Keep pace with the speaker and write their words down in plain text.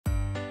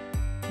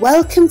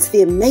Welcome to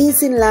the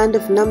amazing land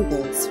of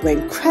numbers, where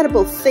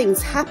incredible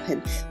things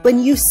happen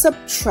when you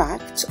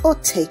subtract or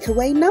take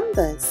away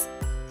numbers.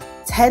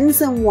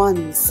 Tens and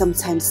ones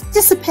sometimes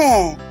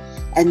disappear,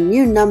 and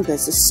new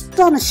numbers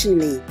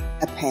astonishingly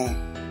appear.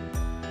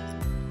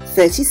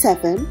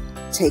 37,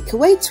 take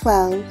away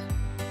 12,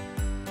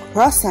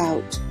 cross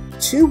out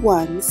 2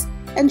 ones,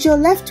 and you're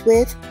left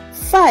with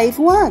 5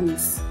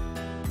 ones.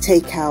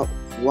 Take out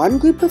 1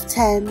 group of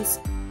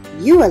tens,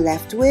 you are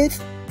left with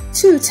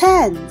 2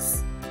 tens.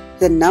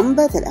 The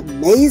number that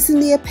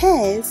amazingly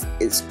appears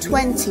is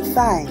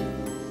 25.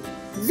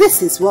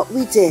 This is what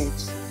we did.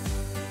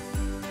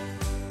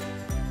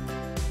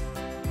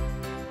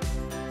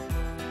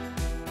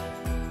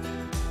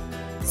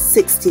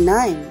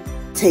 "69,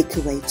 take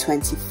away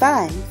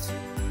 25.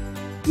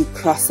 You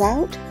cross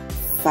out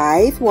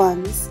 5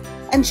 ones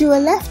and you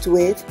are left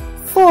with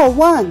 4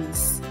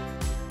 ones.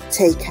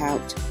 Take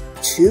out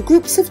 2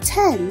 groups of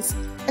tens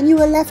and you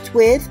are left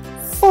with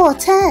 4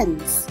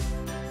 tens.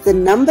 The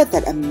number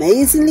that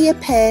amazingly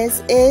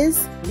appears is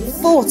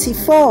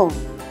 44.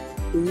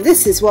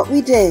 This is what we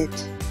did.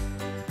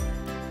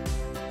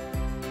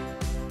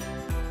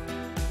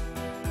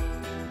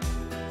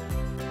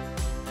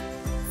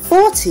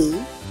 "40,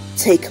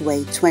 take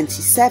away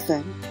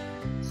 27.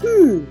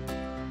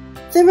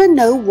 There are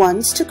no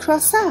ones to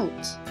cross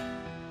out.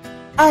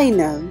 I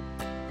know.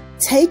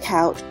 Take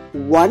out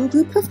 1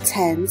 group of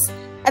tens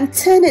and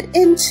turn it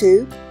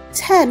into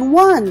 10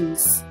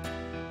 ones.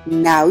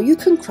 Now you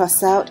can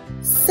cross out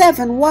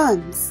 7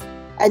 ones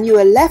and you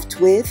are left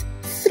with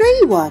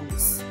 3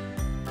 ones.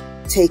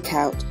 Take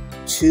out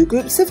 2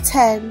 groups of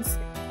tens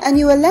and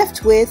you are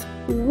left with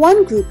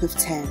 1 group of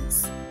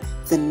tens.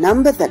 The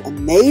number that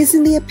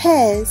amazingly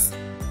appears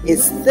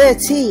is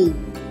 13.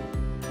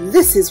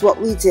 This is what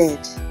we did.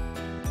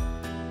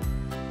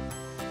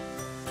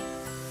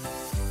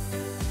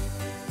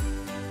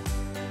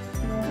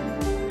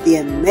 The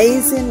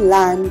amazing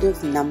land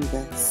of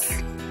numbers.